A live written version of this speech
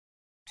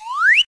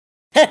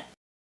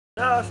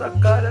Nasa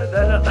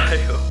Canada na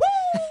tayo.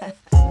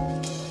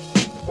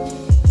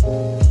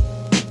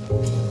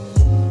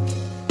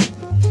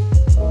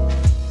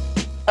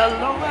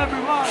 Hello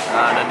everyone!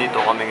 Nandito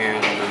kami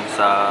ngayon dun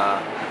sa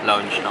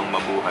lounge ng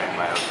Mabuhay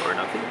Miles or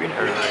ng Philippine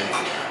Airlines.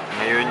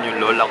 Ngayon yung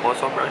lola ko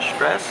sobrang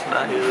stress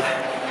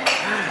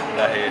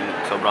dahil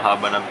sobrang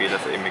haba ng pila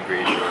sa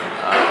immigration.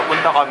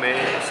 Papunta kami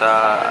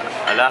sa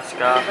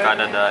Alaska,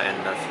 Canada, and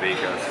Las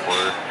Vegas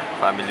for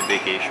family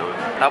vacation.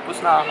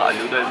 Tapos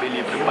nakakaaliw dahil may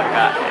libreng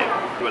pagkain.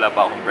 Wala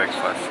pa akong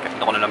breakfast. Kaya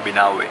ako na lang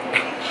binawi.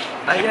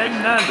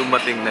 Ayan na,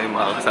 dumating na yung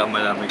mga kasama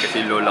namin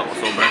kasi lola ko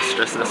sobrang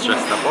stress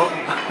na po.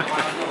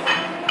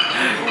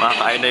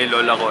 Makakain na yung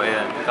lola ko,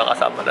 ayan.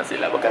 Kakasama na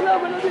sila.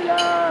 Magkasama na sila!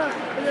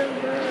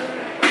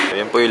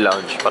 Ayan po yung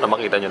lounge para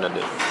makita nyo na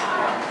din.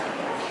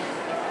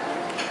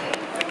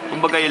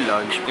 Kumbaga yung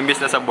lounge,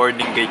 imbes na sa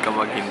boarding gate ka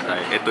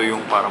maghintay, ito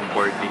yung parang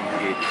boarding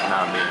gate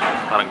namin.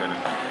 Parang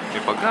ganun. May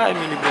pagkain,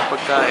 may libreng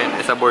pagkain.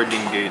 Sa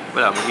boarding gate,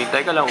 wala,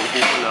 maghintay ka lang,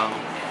 upo ka lang.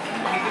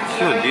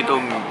 Yun, dito,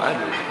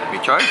 may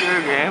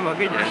charger, ganyan,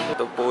 ganyan.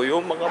 Ito po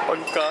yung mga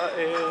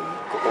pagkain.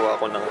 Kukuha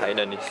ko ng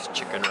Hainanese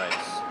chicken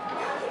rice.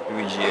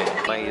 Luigi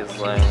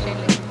Pacheco.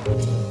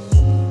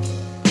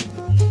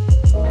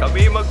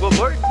 Kami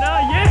magbo-board na!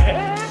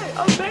 Yeah!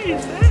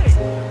 Amazing!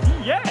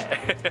 Yeah!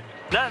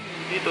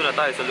 Nandito na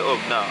tayo sa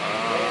loob na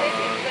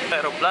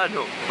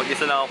aeroplano.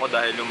 Mag-isa lang ako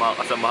dahil yung mga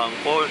kasamahan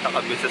ko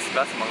naka-business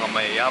class, mga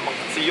mayayamang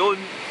kasi yun.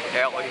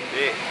 Kaya ako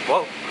hindi.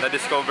 Wow!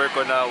 Na-discover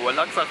ko na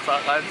walang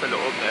saksakan sa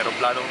loob na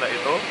aeroplanong na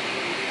ito.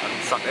 Ang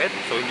sakit.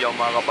 So hindi ako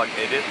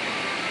makakapag-edit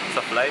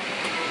sa flight.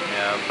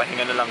 Kaya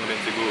pahinga na lang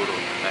rin siguro.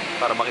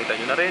 Para makita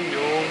nyo na rin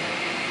yung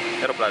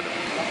aeroplano.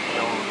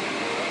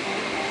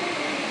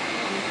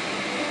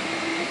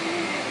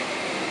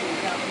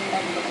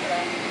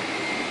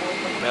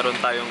 Meron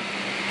tayong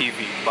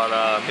TV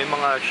para may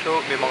mga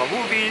show, may mga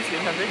movies,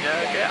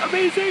 ganyan. Kaya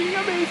amazing,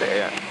 amazing.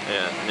 Ayan,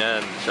 ayan,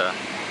 yan siya.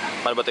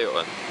 Paano ba tayo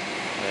on?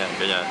 Ayan,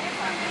 ganyan.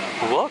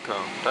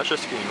 Welcome, touch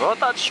screen. Oh,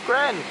 touch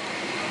screen!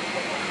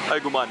 Ay,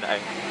 gumana ay.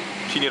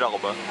 Sinira ko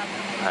ba?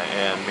 Ay,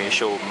 ayan, may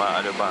show,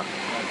 ano pa.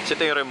 Kasi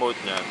ito yung remote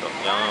niya, ito.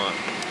 Yan,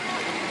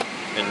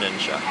 ganyan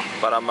siya.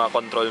 Para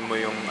ma-control mo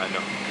yung,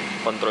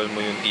 control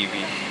mo yung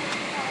TV.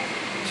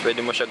 So,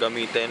 pwede mo siya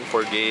gamitin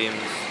for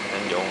games,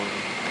 and yung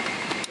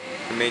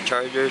may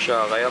charger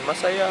siya, kaya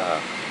masaya.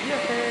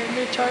 Yay!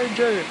 May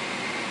charger!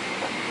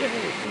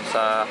 Yay!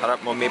 Sa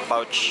harap mo may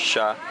pouch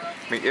siya.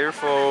 May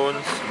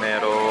earphones,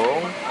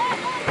 merong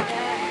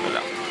wala.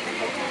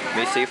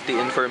 May safety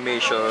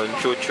information,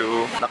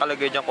 chuchu.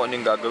 Nakalagay dyan kung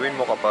anong gagawin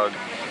mo kapag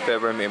if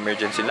ever may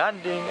emergency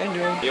landing, and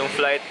yun. Yung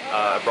flight,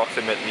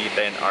 approximately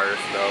 10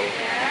 hours daw.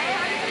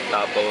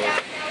 Tapos,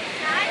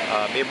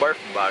 may barf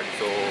bag.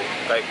 So,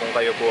 kahit kung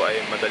kayo po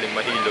ay madaling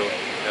mahilo,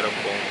 meron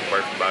pong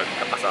barf bag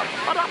na kasama.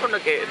 Para ako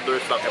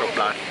nag-e-endorse ng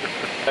aeroplano.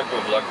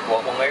 Nag-vlog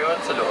po ako ngayon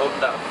sa loob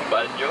ng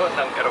banyo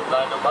ng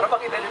aeroplano. Para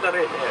makita nyo na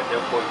rin. Ayan,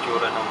 yung po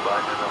itsura ng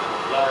banyo ng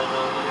aeroplano.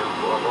 Ayan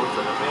po ako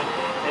sa lamin.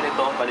 And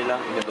ito ang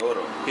kanilang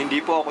inodoro. Hindi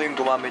po ako yung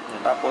gumamit niya.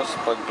 Tapos,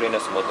 pag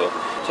prinas mo to,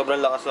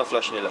 sobrang lakas na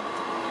flush nila.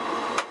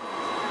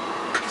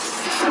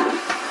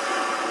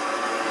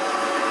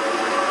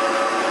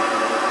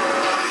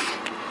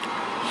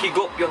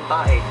 Higop yung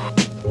tae.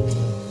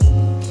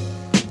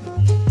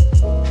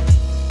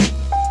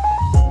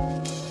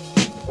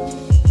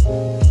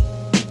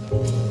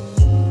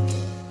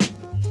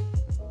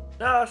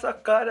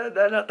 Nasa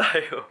Canada na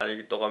tayo.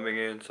 Dito kami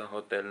ngayon sa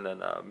hotel na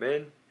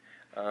namin.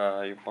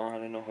 Yung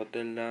pangalan ng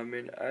hotel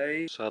namin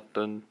ay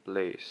Sutton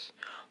Place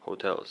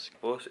Hotels.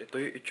 Tapos ito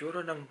yung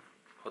itsura ng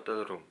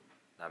hotel room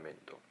namin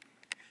to.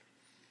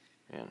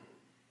 Ayan.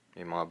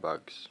 May mga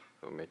bags.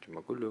 So medyo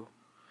magulo.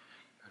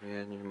 Pero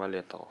yan yung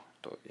maliit ako.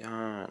 Ito.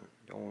 Yan.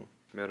 Yung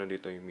meron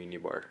dito yung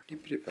minibar.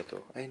 Libre pa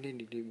to. Ay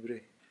hindi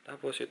libre.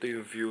 Tapos ito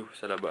yung view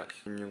sa labas.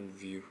 Yun yung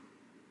view.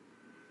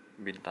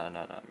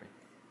 Bintana namin.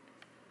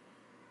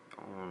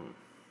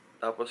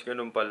 Tapos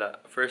ganun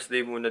pala, first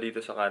day muna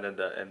dito sa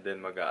Canada and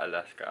then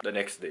mag-a-Alaska the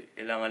next day.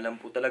 Kailangan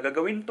lang po talaga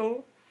gawin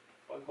to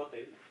pag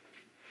hotel.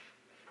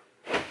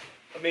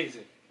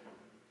 Amazing.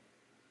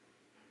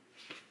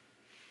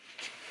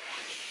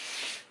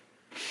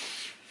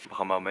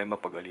 Baka mamaya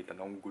mapagalitan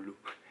akong gulo.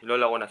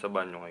 Lola ko nasa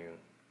banyo ngayon.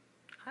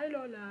 Hi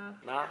Lola!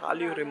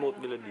 Nakakaaliw yung remote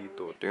nila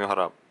dito. Ito yung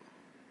harap.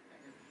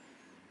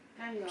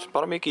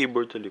 Parang may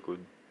keyboard sa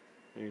likod.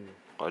 Ayun,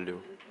 kaliw.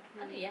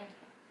 Ano yan?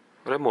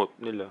 Remote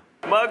nila.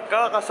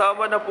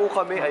 Magkakasama na po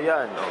kami.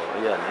 Ayan. Oh,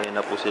 ayan. Ayan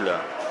na po sila.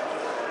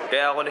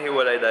 Kaya ako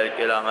nahiwalay dahil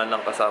kailangan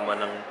ng kasama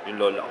ng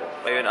yung lola ko.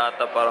 Ngayon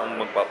ata parang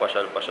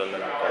magpapasyal-pasyal na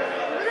lang kami.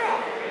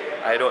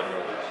 I don't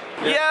know.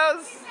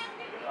 Yes!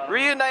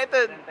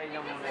 Reunited!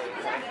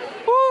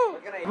 Woo!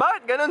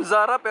 Bakit ganun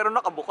Zara pero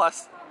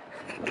nakabukas?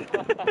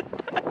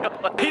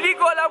 Hindi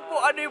ko alam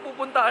kung ano yung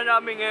pupuntahan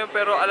namin ngayon,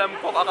 pero alam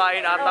ko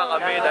kakain ata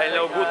kami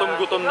dahil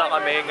gutom-gutom na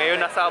kami. Ngayon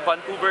nasa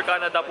Vancouver,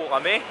 Canada po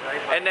kami.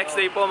 And next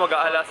day po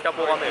mag-a-Alaska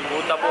po kami.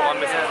 Punta po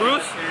kami sa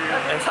cruise.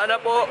 And sana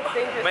po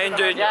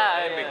ma-enjoy nyo.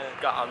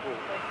 Kakago.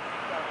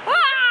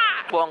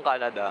 Po ang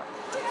Canada.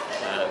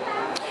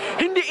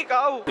 Hindi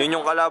ikaw! Yun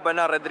yung kalaban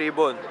na Red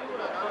Ribbon.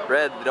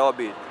 Red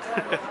Robin.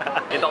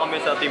 Ito kami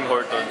sa Tim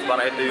Hortons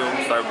para ito yung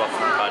Starbucks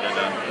ng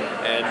Canada.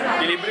 And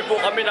delivery po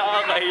kami,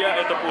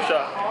 nakakahiya. Ito po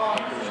siya.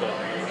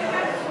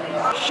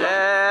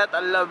 Shit!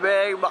 Ang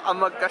labig! Baka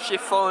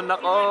magka-chiffon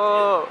ako!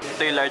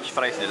 Ito yung large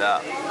fries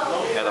nila.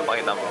 Ito,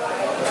 pakita mo.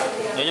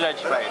 Yan yung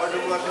large fries.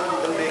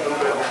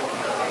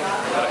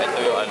 Pero ito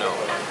yung ano,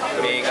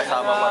 may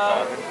kasama pa siya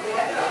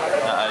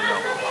na ano.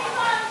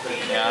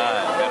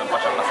 Yan, meron pa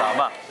siyang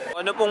kasama.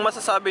 Ano pong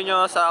masasabi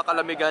nyo sa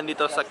kalamigan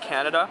dito sa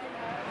Canada?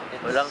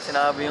 Walang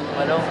sinabi yung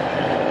ano,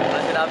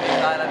 walang sinabi yung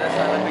Canada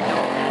sa lamig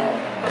ng...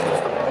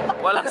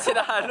 Walang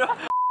sinahano.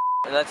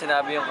 Walang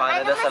sinabi yung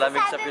Canada sa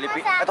lamig sa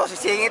Pilipinas. Ito,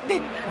 sisingit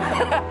din.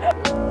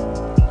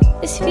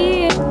 It's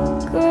feel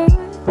good.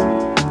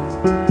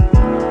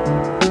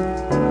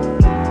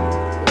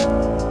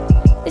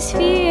 It's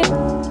feel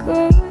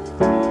good.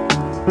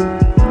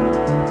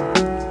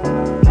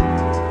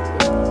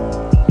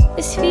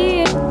 It's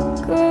feel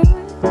good.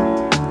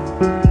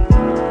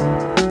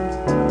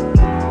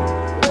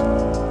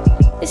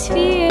 It's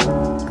feel